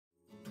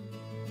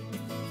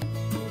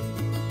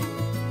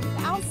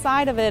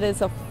inside of it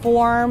is a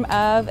form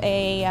of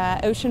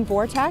a ocean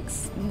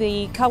vortex.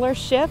 The color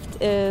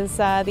shift is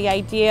the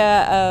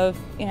idea of,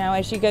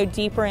 as you go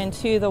deeper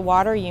into the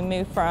water, you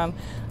move from,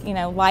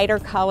 lighter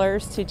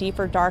colors to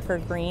deeper, darker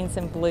greens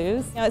and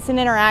blues. It's an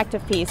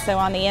interactive piece, so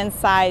on the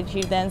inside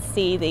you then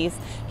see these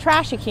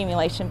trash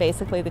accumulation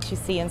basically that you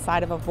see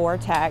inside of a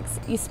vortex.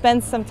 You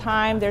spend some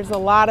time, there's a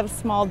lot of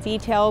small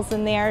details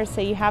in there, so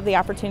you have the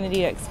opportunity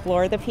to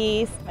explore the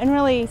piece and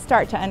really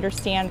start to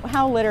understand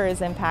how litter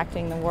is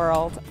impacting the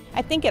world.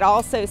 I think it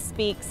also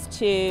speaks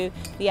to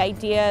the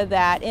idea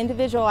that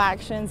individual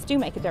actions do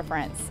make a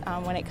difference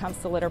when it comes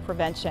to litter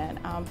prevention.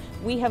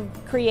 We have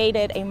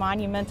created a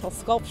monumental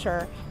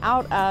sculpture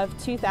out of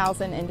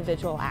 2,000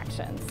 individual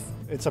actions.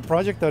 It's a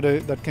project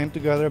that came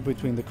together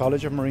between the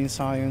College of Marine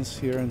Science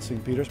here in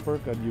St.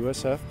 Petersburg at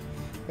USF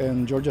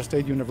and Georgia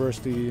State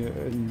University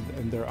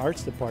and their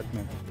arts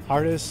department.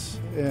 Artists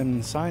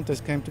and scientists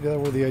came together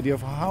with the idea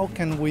of how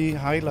can we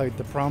highlight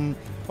the problem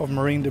of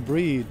marine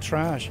debris,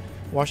 trash,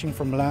 washing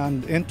from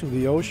land into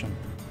the ocean,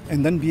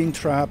 and then being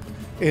trapped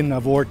in a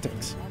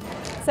vortex.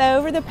 So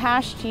over the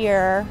past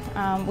year,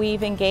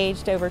 we've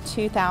engaged over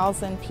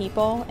 2,000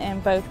 people in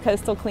both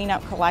coastal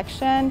cleanup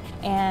collection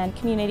and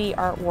community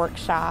art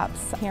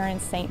workshops here in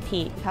St.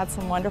 Pete. We've had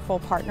some wonderful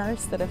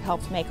partners that have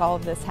helped make all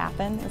of this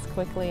happen as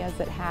quickly as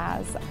it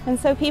has. And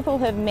so people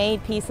have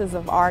made pieces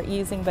of art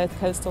using both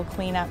coastal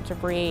cleanup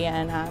debris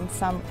and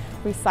some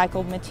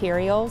recycled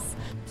materials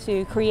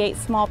to create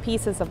small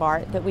pieces of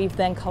art that we've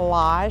then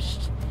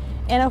collaged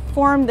in a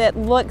form that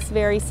looks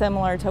very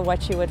similar to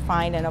what you would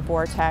find in a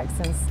vortex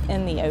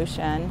in the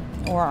ocean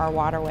or our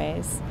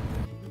waterways.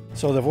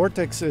 So the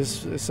vortex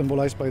is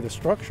symbolized by the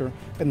structure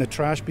and the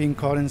trash being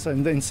caught inside.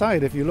 And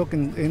inside, if you look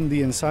in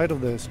the inside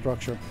of the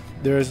structure,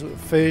 there's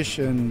fish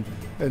and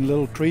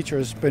little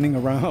creatures spinning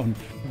around.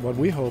 What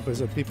we hope is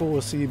that people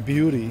will see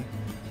beauty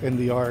in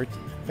the art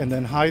and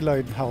then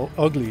highlight how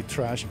ugly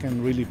trash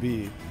can really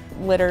be.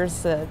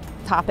 Litter's a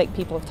topic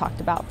people have talked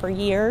about for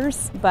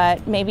years,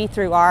 but maybe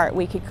through art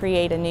we could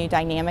create a new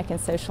dynamic and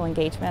social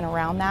engagement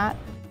around that.